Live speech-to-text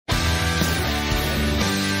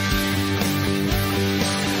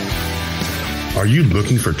Are you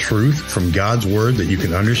looking for truth from God's Word that you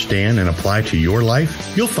can understand and apply to your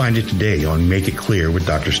life? You'll find it today on Make It Clear with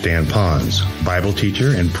Dr. Stan Ponz, Bible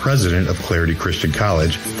teacher and president of Clarity Christian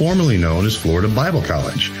College, formerly known as Florida Bible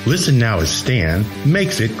College. Listen now as Stan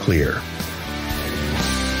makes it clear.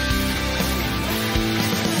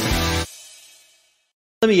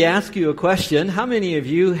 Let me ask you a question. How many of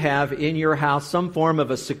you have in your house some form of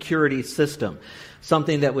a security system?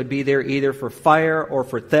 Something that would be there either for fire or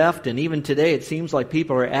for theft. And even today it seems like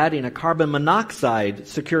people are adding a carbon monoxide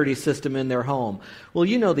security system in their home. Well,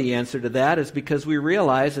 you know the answer to that is because we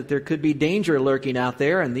realize that there could be danger lurking out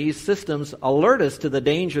there, and these systems alert us to the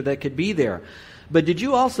danger that could be there. But did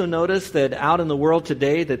you also notice that out in the world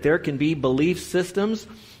today that there can be belief systems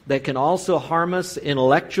that can also harm us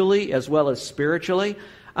intellectually as well as spiritually?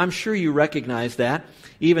 I'm sure you recognize that.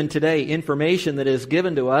 Even today, information that is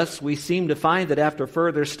given to us, we seem to find that after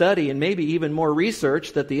further study and maybe even more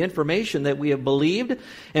research, that the information that we have believed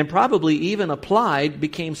and probably even applied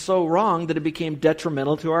became so wrong that it became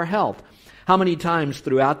detrimental to our health. How many times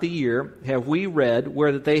throughout the year have we read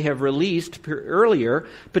where that they have released earlier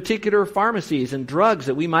particular pharmacies and drugs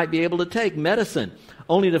that we might be able to take, medicine,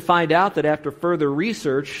 only to find out that after further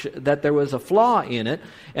research that there was a flaw in it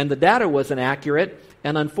and the data wasn't accurate,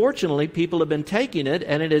 and unfortunately people have been taking it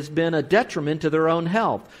and it has been a detriment to their own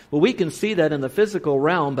health. Well, we can see that in the physical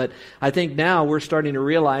realm, but I think now we're starting to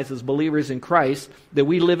realize as believers in Christ that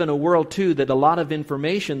we live in a world too that a lot of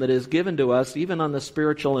information that is given to us, even on the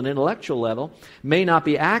spiritual and intellectual level, may not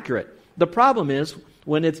be accurate. The problem is,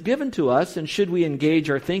 when it's given to us, and should we engage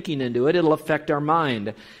our thinking into it, it'll affect our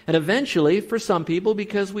mind. And eventually, for some people,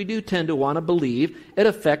 because we do tend to want to believe, it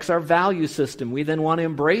affects our value system. We then want to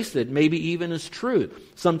embrace it, maybe even as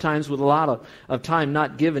truth, sometimes with a lot of time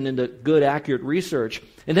not given into good, accurate research.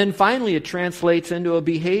 And then finally, it translates into a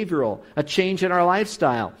behavioral, a change in our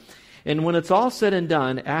lifestyle. And when it's all said and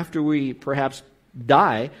done, after we perhaps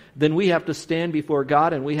die, then we have to stand before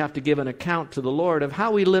God and we have to give an account to the Lord of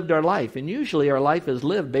how we lived our life. And usually our life is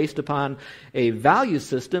lived based upon a value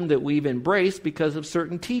system that we've embraced because of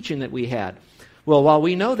certain teaching that we had. Well, while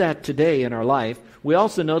we know that today in our life, we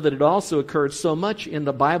also know that it also occurred so much in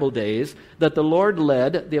the Bible days that the Lord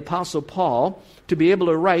led the Apostle Paul to be able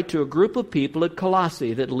to write to a group of people at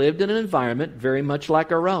Colossae that lived in an environment very much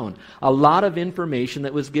like our own. A lot of information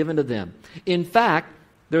that was given to them. In fact,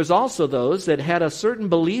 there's also those that had a certain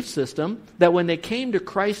belief system that when they came to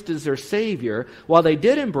Christ as their Savior, while they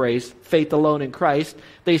did embrace faith alone in Christ,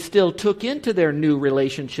 they still took into their new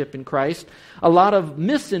relationship in Christ a lot of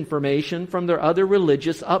misinformation from their other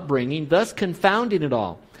religious upbringing, thus confounding it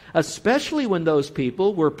all, especially when those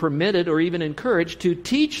people were permitted or even encouraged to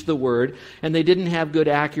teach the Word and they didn't have good,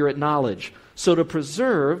 accurate knowledge. So to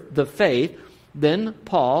preserve the faith, then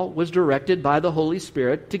Paul was directed by the Holy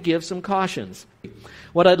Spirit to give some cautions.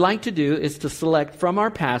 What I'd like to do is to select from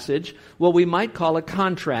our passage what we might call a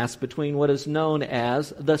contrast between what is known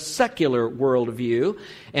as the secular worldview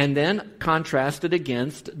and then contrast it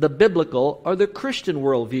against the biblical or the Christian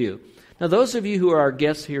worldview. Now, those of you who are our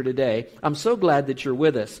guests here today, I'm so glad that you're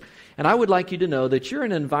with us. And I would like you to know that you're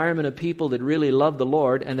in an environment of people that really love the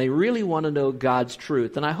Lord and they really want to know God's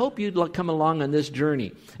truth. And I hope you'd come along on this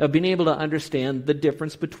journey of being able to understand the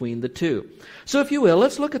difference between the two. So if you will,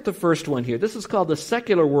 let's look at the first one here. This is called the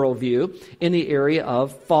secular worldview in the area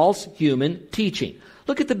of false human teaching.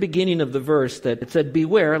 Look at the beginning of the verse that it said,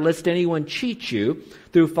 "Beware lest anyone cheat you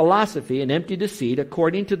through philosophy and empty deceit,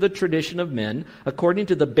 according to the tradition of men, according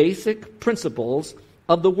to the basic principles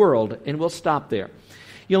of the world." And we'll stop there.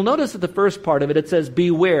 You'll notice at the first part of it, it says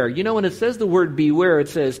beware. You know, when it says the word beware, it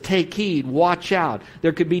says take heed, watch out.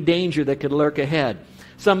 There could be danger that could lurk ahead.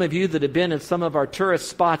 Some of you that have been at some of our tourist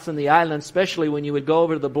spots on the island, especially when you would go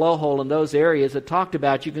over to the blowhole in those areas, it talked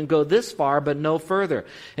about you can go this far but no further.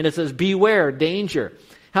 And it says beware, danger.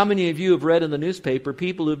 How many of you have read in the newspaper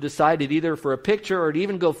people who've decided either for a picture or to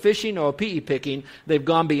even go fishing or PE picking, they've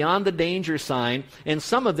gone beyond the danger sign, and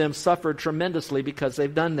some of them suffered tremendously because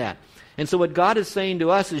they've done that. And so what God is saying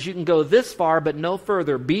to us is you can go this far but no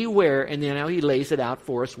further. Beware. And then now he lays it out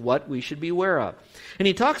for us what we should beware of. And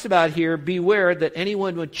he talks about here, beware that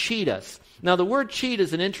anyone would cheat us. Now the word cheat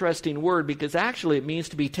is an interesting word because actually it means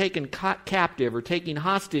to be taken captive or taken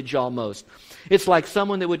hostage almost. It's like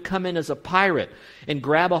someone that would come in as a pirate and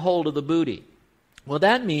grab a hold of the booty. Well,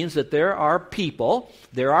 that means that there are people,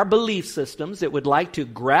 there are belief systems that would like to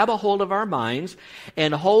grab a hold of our minds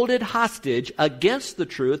and hold it hostage against the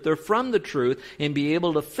truth or from the truth and be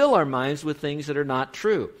able to fill our minds with things that are not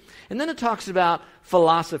true. And then it talks about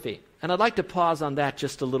philosophy. And I'd like to pause on that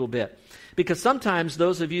just a little bit. Because sometimes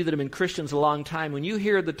those of you that have been Christians a long time, when you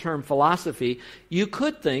hear the term philosophy, you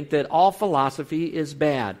could think that all philosophy is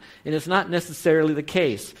bad. And it's not necessarily the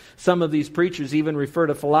case. Some of these preachers even refer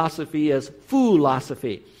to philosophy as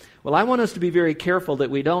foolosophy. Well, I want us to be very careful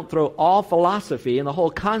that we don't throw all philosophy and the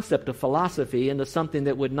whole concept of philosophy into something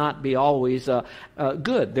that would not be always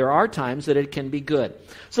good. There are times that it can be good.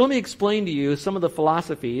 So let me explain to you some of the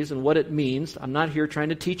philosophies and what it means. I'm not here trying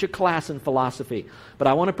to teach a class in philosophy, but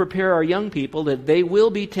I want to prepare our young people that they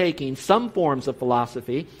will be taking some forms of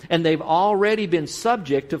philosophy, and they've already been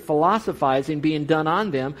subject to philosophizing being done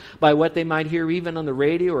on them by what they might hear even on the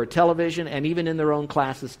radio or television and even in their own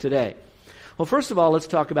classes today. Well, first of all, let's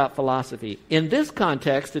talk about philosophy. In this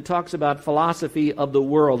context, it talks about philosophy of the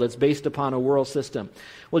world that's based upon a world system.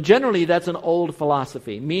 Well, generally, that's an old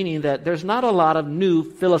philosophy, meaning that there's not a lot of new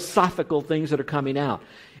philosophical things that are coming out.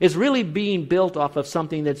 It's really being built off of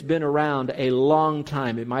something that's been around a long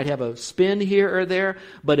time. It might have a spin here or there,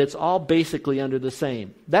 but it's all basically under the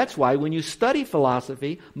same. That's why when you study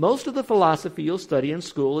philosophy, most of the philosophy you'll study in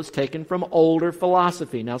school is taken from older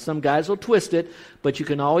philosophy. Now, some guys will twist it, but you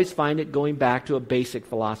can always find it going back to a basic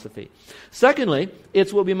philosophy. Secondly,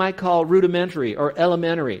 it's what we might call rudimentary or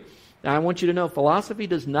elementary. Now, I want you to know philosophy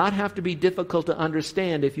does not have to be difficult to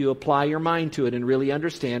understand if you apply your mind to it and really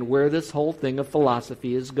understand where this whole thing of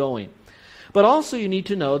philosophy is going. But also you need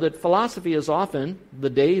to know that philosophy is often,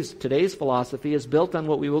 today's philosophy is built on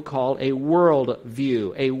what we will call a world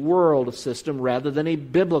view, a world system rather than a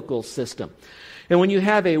biblical system. And when you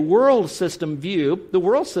have a world system view, the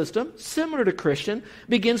world system, similar to Christian,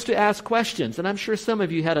 begins to ask questions. And I'm sure some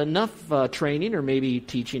of you had enough training or maybe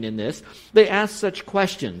teaching in this. They ask such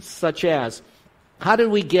questions, such as, how did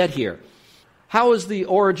we get here? How is the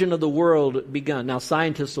origin of the world begun? Now,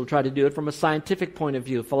 scientists will try to do it from a scientific point of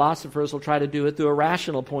view. Philosophers will try to do it through a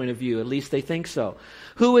rational point of view. At least they think so.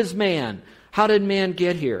 Who is man? How did man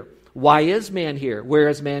get here? Why is man here? Where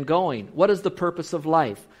is man going? What is the purpose of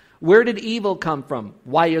life? Where did evil come from?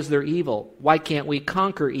 Why is there evil? Why can't we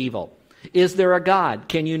conquer evil? Is there a God?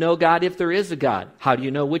 Can you know God if there is a God? How do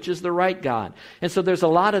you know which is the right God? And so there's a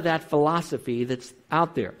lot of that philosophy that's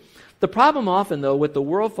out there. The problem often, though, with the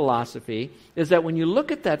world philosophy is that when you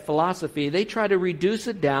look at that philosophy, they try to reduce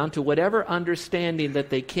it down to whatever understanding that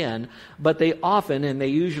they can, but they often, and they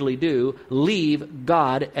usually do, leave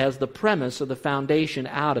God as the premise or the foundation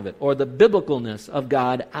out of it, or the biblicalness of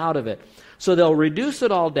God out of it. So they'll reduce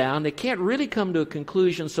it all down. They can't really come to a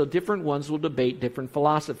conclusion, so different ones will debate different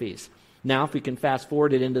philosophies. Now, if we can fast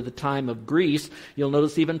forward it into the time of Greece, you'll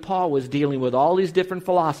notice even Paul was dealing with all these different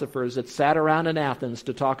philosophers that sat around in Athens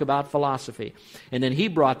to talk about philosophy. And then he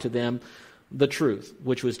brought to them the truth,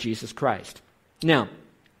 which was Jesus Christ. Now,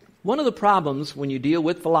 one of the problems when you deal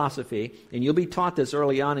with philosophy, and you'll be taught this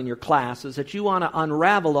early on in your class, is that you want to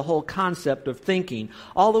unravel the whole concept of thinking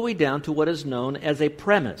all the way down to what is known as a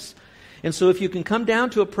premise. And so if you can come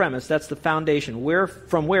down to a premise, that's the foundation.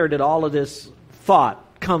 From where did all of this thought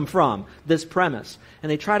come from, this premise?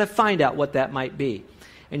 And they try to find out what that might be.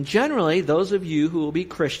 And generally, those of you who will be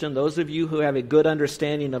Christian, those of you who have a good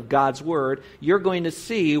understanding of God's Word, you're going to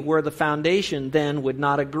see where the foundation then would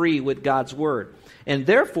not agree with God's Word. And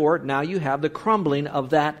therefore, now you have the crumbling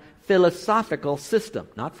of that philosophical system.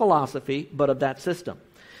 Not philosophy, but of that system.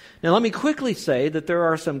 Now, let me quickly say that there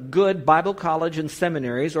are some good Bible college and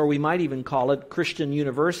seminaries, or we might even call it Christian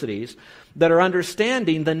universities, that are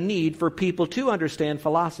understanding the need for people to understand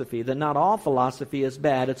philosophy, that not all philosophy is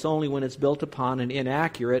bad. It's only when it's built upon an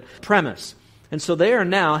inaccurate premise. And so they are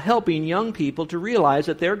now helping young people to realize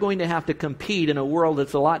that they're going to have to compete in a world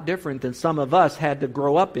that's a lot different than some of us had to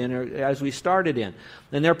grow up in or as we started in.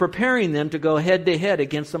 And they're preparing them to go head to head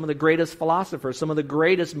against some of the greatest philosophers, some of the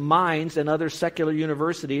greatest minds in other secular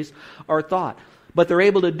universities or thought. But they're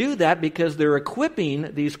able to do that because they're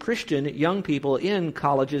equipping these Christian young people in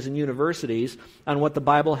colleges and universities on what the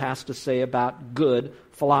Bible has to say about good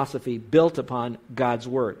philosophy built upon God's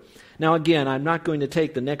Word. Now again, I'm not going to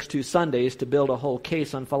take the next 2 Sundays to build a whole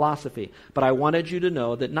case on philosophy, but I wanted you to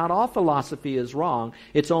know that not all philosophy is wrong.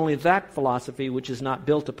 It's only that philosophy which is not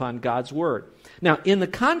built upon God's Word. Now, in the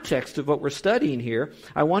context of what we're studying here,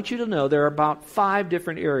 I want you to know there are about 5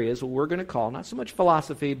 different areas what we're going to call, not so much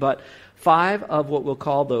philosophy, but 5 of what we'll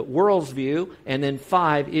call the world's view, and then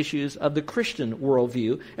 5 issues of the Christian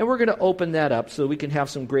worldview. And we're going to open that up so we can have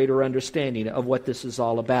some greater understanding of what this is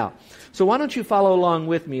all about. So why don't you follow along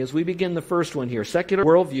with me as we begin the first one here, secular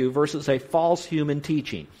worldview versus a false human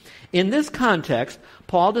teaching. In this context,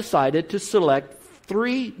 Paul decided to select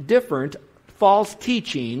 3 different false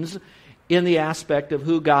teachings in the aspect of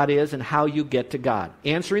who God is and how you get to God.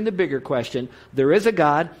 Answering the bigger question, there is a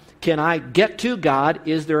God. Can I get to God?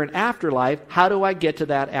 Is there an afterlife? How do I get to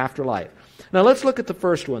that afterlife? Now let's look at the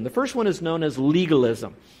first one. The first one is known as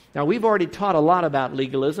legalism. Now we've already taught a lot about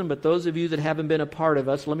legalism, but those of you that haven't been a part of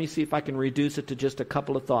us, let me see if I can reduce it to just a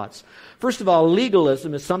couple of thoughts. First of all,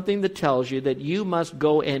 legalism is something that tells you that you must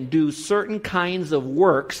go and do certain kinds of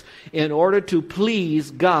works in order to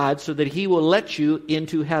please God so that He will let you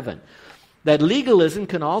into heaven. That legalism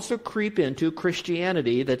can also creep into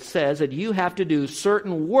Christianity that says that you have to do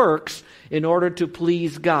certain works in order to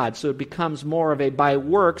please God. So it becomes more of a by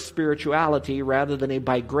works spirituality rather than a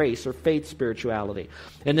by grace or faith spirituality.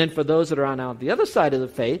 And then for those that are on the other side of the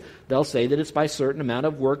faith, they'll say that it's by a certain amount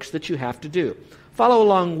of works that you have to do. Follow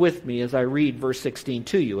along with me as I read verse 16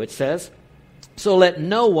 to you. It says, "So let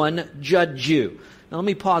no one judge you." Now let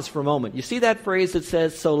me pause for a moment. You see that phrase that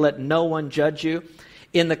says, "So let no one judge you"?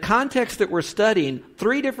 In the context that we're studying,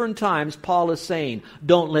 3 different times Paul is saying,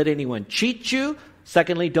 don't let anyone cheat you.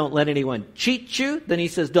 Secondly, don't let anyone cheat you. Then he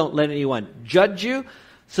says, don't let anyone judge you.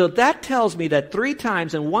 So that tells me that 3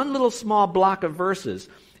 times in one little small block of verses,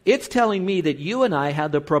 it's telling me that you and I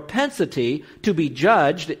have the propensity to be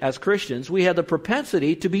judged as Christians. We have the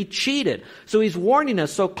propensity to be cheated. So he's warning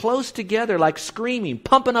us so close together, like screaming,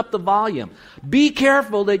 pumping up the volume. Be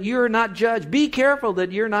careful that you're not judged. Be careful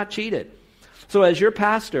that you're not cheated. So as your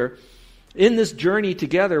pastor, in this journey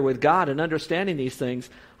together with God and understanding these things,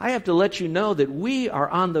 I have to let you know that we are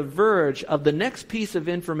on the verge of the next piece of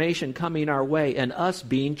information coming our way and us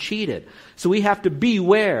being cheated. So we have to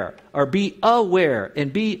beware or be aware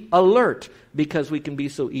and be alert because we can be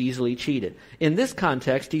so easily cheated. In this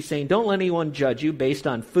context, he's saying don't let anyone judge you based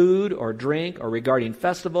on food or drink or regarding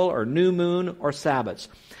festival or new moon or Sabbaths.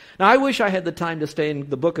 Now, I wish I had the time to stay in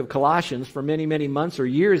the book of Colossians for many, many months or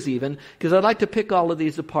years even, because I'd like to pick all of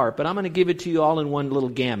these apart, but I'm going to give it to you all in one little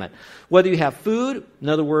gamut. Whether you have food, in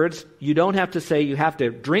other words, you don't have to say you have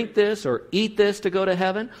to drink this or eat this to go to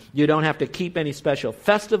heaven. You don't have to keep any special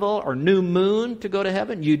festival or new moon to go to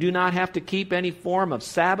heaven. You do not have to keep any form of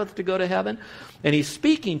Sabbath to go to heaven. And he's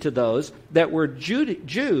speaking to those that were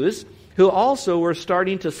Jews who also were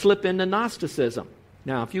starting to slip into Gnosticism.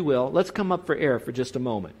 Now, if you will, let's come up for air for just a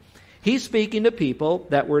moment. He's speaking to people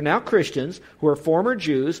that were now Christians, who are former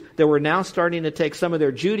Jews, that were now starting to take some of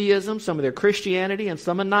their Judaism, some of their Christianity, and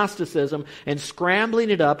some of Gnosticism, and scrambling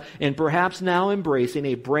it up, and perhaps now embracing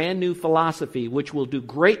a brand new philosophy which will do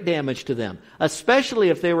great damage to them, especially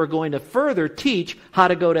if they were going to further teach how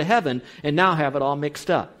to go to heaven and now have it all mixed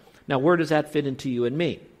up. Now, where does that fit into you and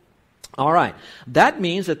me? All right. That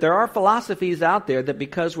means that there are philosophies out there that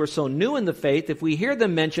because we're so new in the faith, if we hear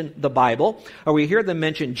them mention the Bible, or we hear them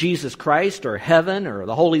mention Jesus Christ, or heaven, or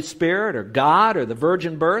the Holy Spirit, or God, or the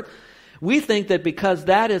virgin birth, we think that because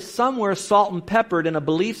that is somewhere salt and peppered in a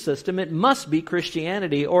belief system, it must be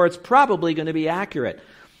Christianity, or it's probably going to be accurate.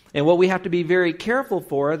 And what we have to be very careful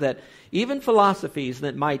for, that even philosophies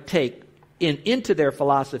that might take into their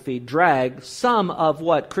philosophy drag some of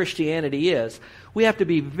what Christianity is, we have to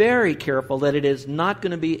be very careful that it is not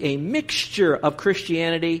going to be a mixture of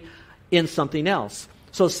Christianity in something else.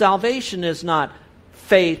 So salvation is not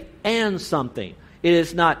faith and something. It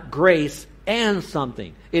is not grace and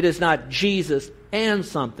something. It is not Jesus and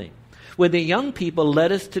something. When the young people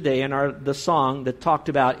led us today in the song that talked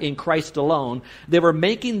about in Christ alone, they were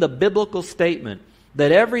making the biblical statement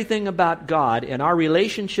that everything about God and our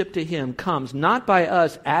relationship to Him comes not by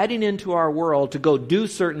us adding into our world to go do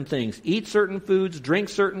certain things, eat certain foods, drink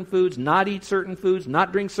certain foods, not eat certain foods,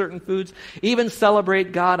 not drink certain foods, even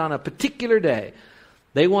celebrate God on a particular day.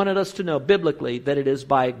 They wanted us to know biblically that it is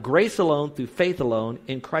by grace alone, through faith alone,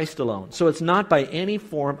 in Christ alone. So it's not by any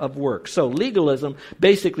form of work. So legalism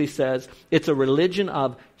basically says it's a religion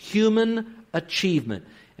of human achievement.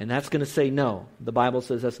 And that's going to say no. The Bible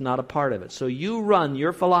says that's not a part of it. So you run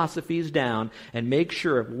your philosophies down and make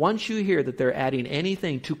sure once you hear that they're adding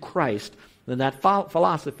anything to Christ, then that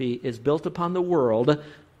philosophy is built upon the world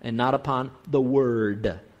and not upon the Word.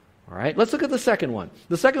 All right, let's look at the second one.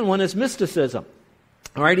 The second one is mysticism.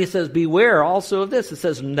 All right, he says, beware also of this. It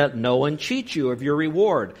says, let no one cheat you of your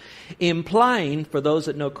reward. Implying, for those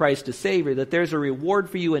that know Christ as Savior, that there's a reward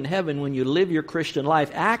for you in heaven when you live your Christian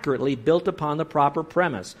life accurately, built upon the proper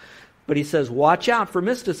premise. But he says, watch out for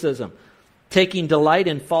mysticism, taking delight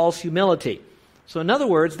in false humility. So in other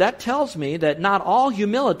words, that tells me that not all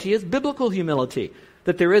humility is biblical humility.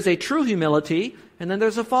 That there is a true humility, and then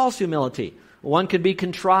there's a false humility. One could be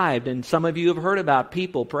contrived, and some of you have heard about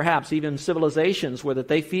people, perhaps even civilizations, where that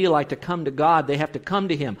they feel like to come to God, they have to come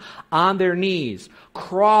to Him on their knees,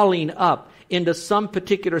 crawling up into some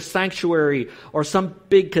particular sanctuary or some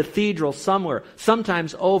big cathedral somewhere,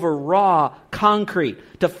 sometimes over raw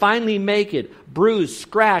concrete, to finally make it bruised,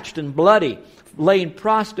 scratched, and bloody, laying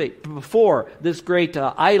prostrate before this great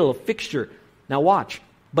idol fixture. Now watch.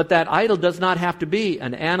 But that idol does not have to be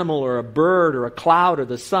an animal or a bird or a cloud or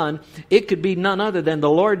the sun. It could be none other than the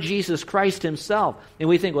Lord Jesus Christ himself. And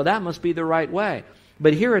we think, well, that must be the right way.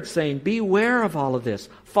 But here it's saying, beware of all of this.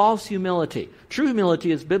 False humility. True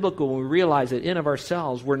humility is biblical when we realize that in of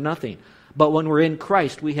ourselves we're nothing. But when we're in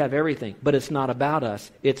Christ, we have everything. But it's not about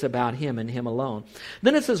us. It's about him and him alone.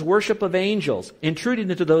 Then it says worship of angels, intruding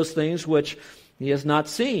into those things which he has not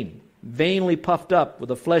seen, vainly puffed up with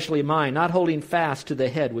a fleshly mind, not holding fast to the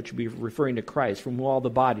head, which would be referring to Christ, from whom all the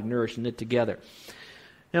body nourished and knit together.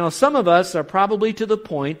 Now, some of us are probably to the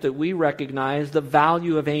point that we recognize the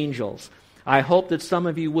value of angels. I hope that some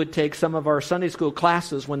of you would take some of our Sunday school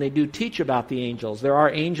classes when they do teach about the angels. There are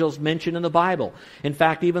angels mentioned in the Bible. In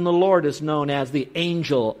fact, even the Lord is known as the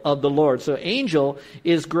angel of the Lord. So angel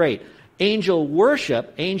is great. Angel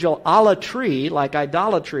worship, angelolatry, like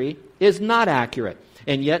idolatry, is not accurate.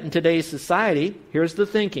 And yet in today's society, here's the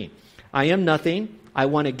thinking. I am nothing. I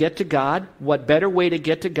want to get to God. What better way to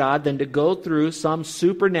get to God than to go through some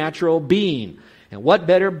supernatural being? And what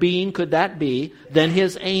better being could that be than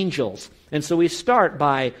his angels? And so we start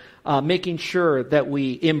by making sure that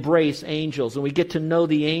we embrace angels and we get to know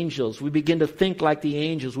the angels. We begin to think like the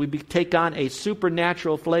angels. We take on a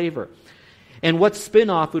supernatural flavor. And what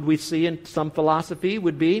spin-off would we see in some philosophy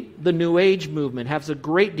would be the New Age movement. Has a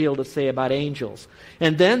great deal to say about angels.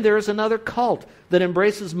 And then there's another cult that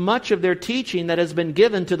embraces much of their teaching that has been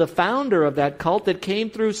given to the founder of that cult that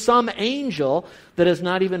came through some angel that is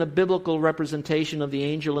not even a biblical representation of the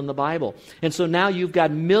angel in the Bible. And so now you've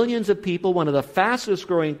got millions of people, one of the fastest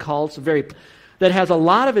growing cults, that has a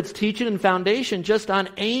lot of its teaching and foundation just on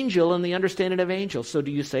angel and the understanding of angels. So do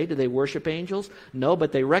you say, do they worship angels? No,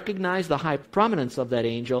 but they recognize the high prominence of that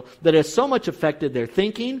angel that has so much affected their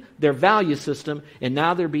thinking, their value system, and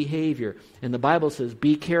now their behavior. And the Bible says,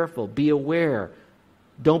 be careful, be aware,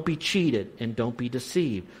 don't be cheated, and don't be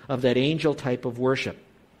deceived of that angel type of worship.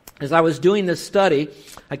 As I was doing this study,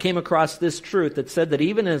 I came across this truth that said that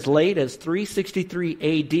even as late as 363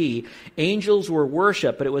 A.D., angels were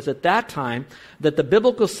worshipped, but it was at that time that the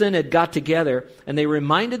biblical synod got together and they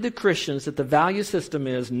reminded the Christians that the value system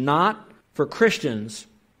is not for Christians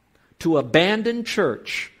to abandon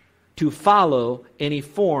church to follow any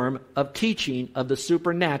form of teaching of the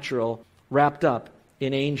supernatural wrapped up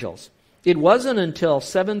in angels. It wasn't until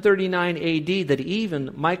 739 A.D. that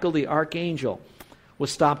even Michael the archangel was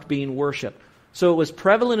stopped being worshipped. So it was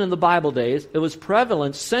prevalent in the Bible days. It was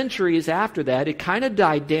prevalent centuries after that. It kind of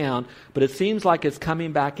died down, but it seems like it's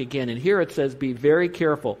coming back again. And here it says, be very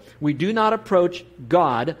careful. We do not approach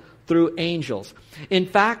God through angels. In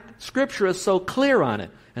fact, Scripture is so clear on it.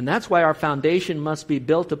 And that's why our foundation must be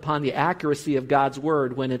built upon the accuracy of God's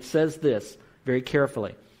Word when it says this very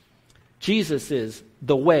carefully. Jesus is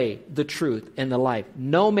the way, the truth, and the life.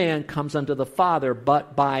 No man comes unto the Father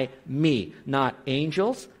but by me. Not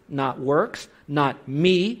angels, not works, not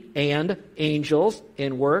me and angels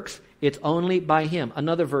and works. It's only by him.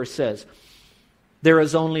 Another verse says, there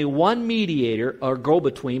is only one mediator or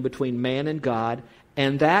go-between between man and God,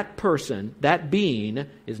 and that person, that being,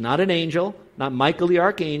 is not an angel, not Michael the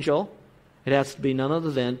archangel. It has to be none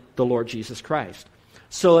other than the Lord Jesus Christ.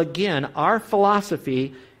 So again, our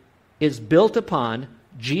philosophy is built upon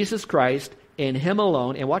Jesus Christ and him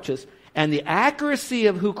alone, and watch this, and the accuracy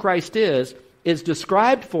of who Christ is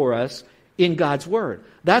described for us in God's Word.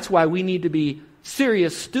 That's why we need to be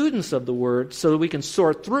serious students of the Word so that we can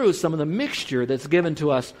sort through some of the mixture that's given to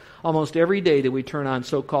us almost every day that we turn on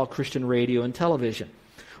so-called Christian radio and television.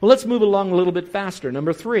 Well, let's move along a little bit faster.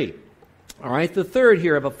 Number 3. All right, the third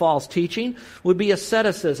here of a false teaching would be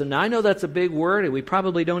asceticism. Now, I know that's a big word, and we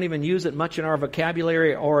probably don't even use it much in our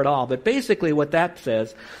vocabulary or at all. But basically what that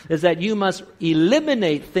says is that you must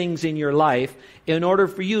eliminate things in your life in order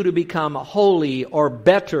for you to become holy or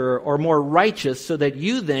better or more righteous so that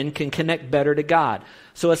you then can connect better to God.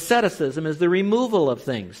 So asceticism is the removal of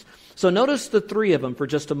things. So notice the 3 of them for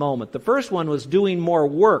just a moment. The first one was doing more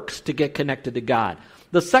works to get connected to God.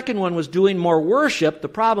 The second one was doing more worship. The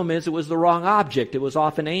problem is it was the wrong object. It was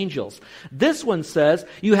often angels. This one says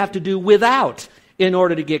you have to do without in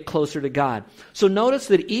order to get closer to God. So notice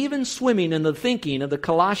that even swimming in the thinking of the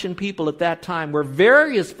Colossian people at that time were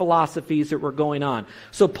various philosophies that were going on.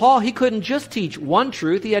 So Paul, he couldn't just teach one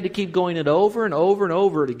truth. He had to keep going it over and over and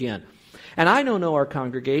over again. And I don't know our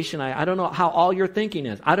congregation. I don't know how all your thinking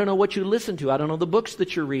is. I don't know what you listen to. I don't know the books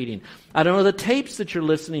that you're reading. I don't know the tapes that you're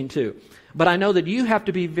listening to. But I know that you have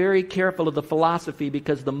to be very careful of the philosophy,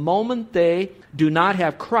 because the moment they do not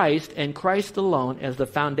have Christ and Christ alone as the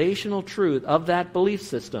foundational truth of that belief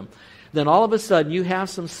system, then all of a sudden you have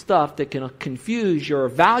some stuff that can confuse your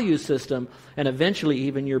value system and eventually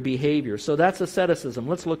even your behavior. So that's asceticism.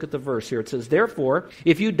 Let's look at the verse here. It says, therefore,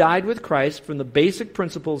 if you died with Christ from the basic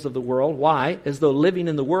principles of the world, why, as though living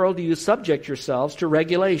in the world, do you subject yourselves to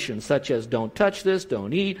regulations such as don't touch this,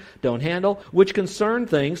 don't eat, don't handle, which concern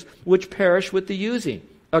things which perish with the using,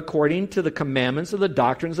 according to the commandments of the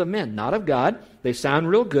doctrines of men, not of God. They sound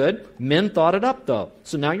real good. Men thought it up, though.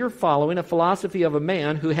 So now you're following a philosophy of a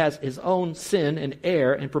man who has his own sin and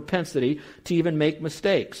error and propensity to even make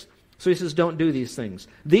mistakes. So he says, don't do these things.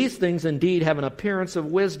 These things indeed have an appearance of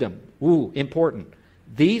wisdom. Ooh, important.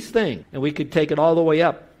 These things, and we could take it all the way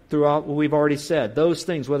up throughout what we've already said. Those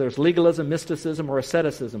things, whether it's legalism, mysticism, or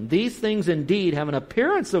asceticism, these things indeed have an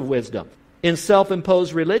appearance of wisdom. In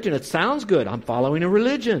self-imposed religion, it sounds good. I'm following a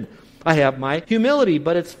religion. I have my humility,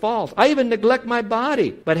 but it's false. I even neglect my body,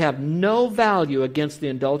 but have no value against the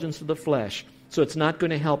indulgence of the flesh. So it's not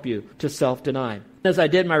going to help you to self-deny. As I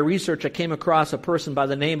did my research, I came across a person by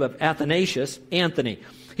the name of Anthony.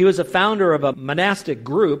 He was a founder of a monastic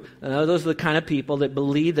group. Those are the kind of people that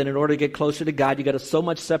believe that in order to get closer to God, you got to so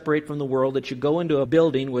much separate from the world that you go into a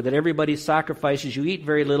building where that everybody sacrifices, you eat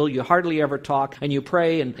very little, you hardly ever talk, and you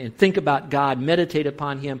pray and think about God, meditate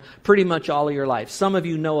upon Him pretty much all of your life. Some of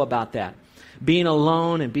you know about that. Being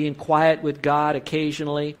alone and being quiet with God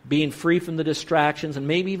occasionally, being free from the distractions, and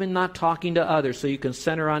maybe even not talking to others so you can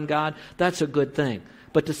center on God, that's a good thing.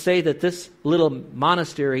 But to say that this little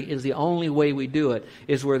monastery is the only way we do it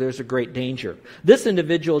is where there's a great danger. This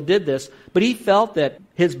individual did this, but he felt that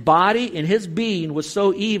his body and his being was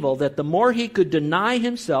so evil that the more he could deny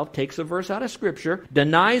himself, takes a verse out of Scripture,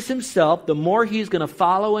 denies himself, the more he's going to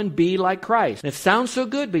follow and be like Christ. And it sounds so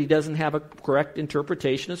good, but he doesn't have a correct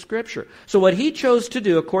interpretation of Scripture. So what he chose to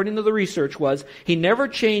do, according to the research, was he never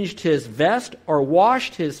changed his vest or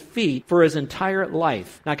washed his feet for his entire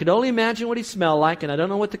life. Now, I could only imagine what he smelled like, and I don't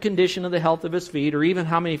know what the condition of the health of his feet or even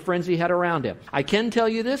how many friends he had around him. I can tell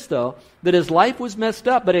you this, though, that his life was messed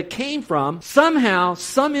up, but it came from somehow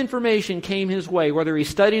some information came his way, whether he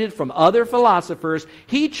studied it from other philosophers.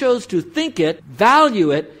 He chose to think it,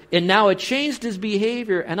 value it, and now it changed his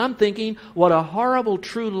behavior. And I'm thinking, what a horrible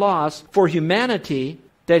true loss for humanity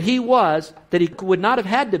that he was, that he would not have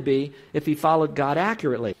had to be if he followed God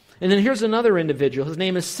accurately. And then here's another individual. His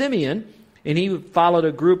name is Simeon, and he followed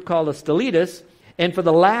a group called the Stylites. And for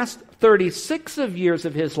the last 36 years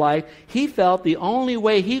of his life, he felt the only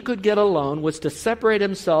way he could get alone was to separate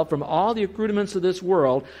himself from all the accoutrements of this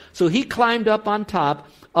world. So he climbed up on top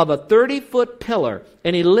of a 30-foot pillar,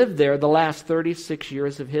 and he lived there the last 36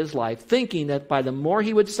 years of his life, thinking that by the more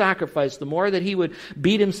he would sacrifice, the more that he would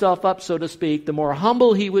beat himself up, so to speak, the more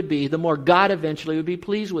humble he would be, the more God eventually would be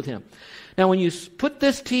pleased with him. Now, when you put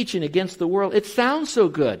this teaching against the world, it sounds so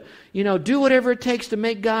good. Do whatever it takes to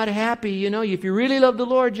make God happy. If you really love the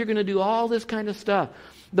Lord, you're going to do all this kind of stuff.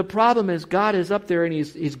 The problem is God is up there and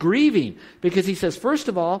he's grieving because he says, first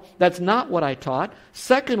of all, that's not what I taught.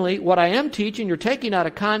 Secondly, what I am teaching, you're taking out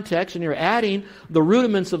of context and you're adding the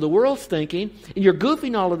rudiments of the world's thinking, and you're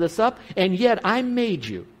goofing all of this up, and yet I made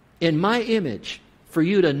you in my image for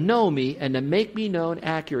you to know me and to make me known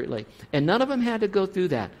accurately. And none of them had to go through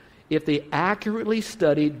that if they accurately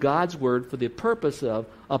studied God's Word for the purpose of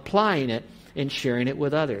applying it and sharing it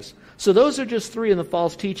with others. So those are just three in the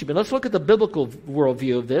false teaching. But let's look at the biblical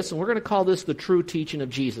worldview of this, and we're going to call this the true teaching of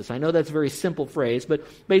Jesus. I know that's a very simple phrase, but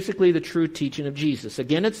basically the true teaching of Jesus.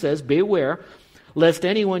 Again, it says, beware lest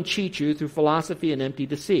anyone cheat you through philosophy and empty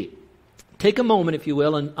deceit. Take a moment, if you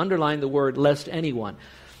will, and underline the word lest anyone.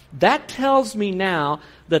 That tells me now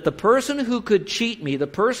that the person who could cheat me, the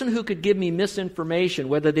person who could give me misinformation,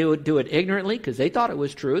 whether they would do it ignorantly because they thought it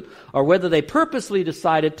was truth, or whether they purposely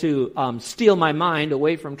decided to steal my mind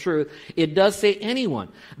away from truth, it does say anyone.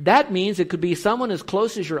 That means it could be someone as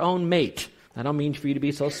close as your own mate. I don't mean for you to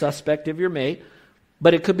be so suspect of your mate,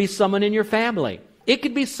 but it could be someone in your family. It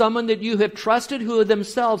could be someone that you have trusted who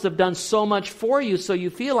themselves have done so much for you, so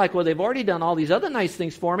you feel like, well, they've already done all these other nice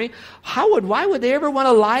things for me. Why would they ever want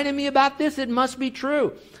to lie to me about this? It must be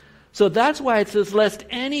true. So that's why it says, lest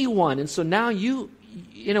anyone. And so now you,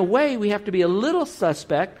 in a way, we have to be a little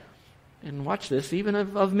suspect, and watch this, even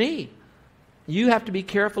of me. You have to be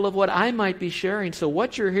careful of what I might be sharing. So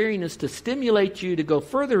what you're hearing is to stimulate you to go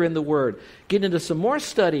further in the Word, get into some more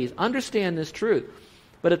studies, understand this truth.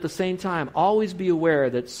 But at the same time, always be aware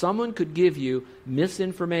that someone could give you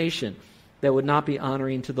misinformation. that would not be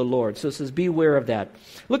honoring to the Lord. So it says, beware of that.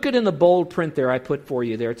 Look at in the bold print there I put for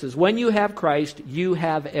you there. It says, when you have Christ, you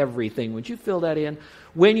have everything. Would you fill that in?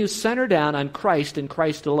 When you center down on Christ and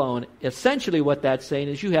Christ alone, essentially what that's saying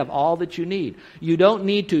is you have all that you need. You don't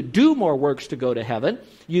need to do more works to go to heaven.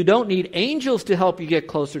 You don't need angels to help you get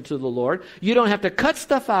closer to the Lord. You don't have to cut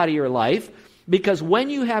stuff out of your life, because when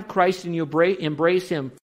you have Christ and you embrace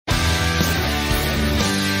Him,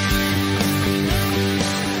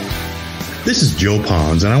 This is Joe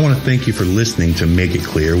Ponz, and I want to thank you for listening to Make It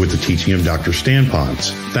Clear with the teaching of Dr. Stan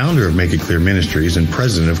Ponz, founder of Make It Clear Ministries and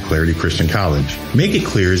president of Clarity Christian College. Make It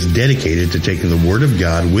Clear is dedicated to taking the Word of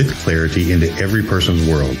God with clarity into every person's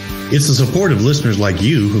world. It's the support of listeners like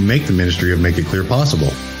you who make the ministry of Make It Clear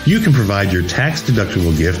possible. You can provide your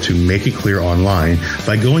tax-deductible gift to Make It Clear online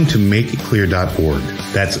by going to makeitclear.org.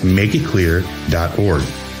 That's makeitclear.org.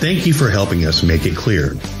 Thank you for helping us make it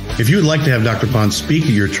clear. If you would like to have Dr. Ponz speak at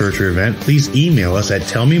your church or event, please email us at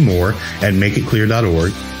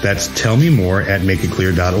tellmemore@makeitclear.org. That's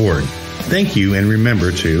tellmemore@makeitclear.org. Thank you, and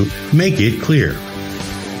remember to make it clear.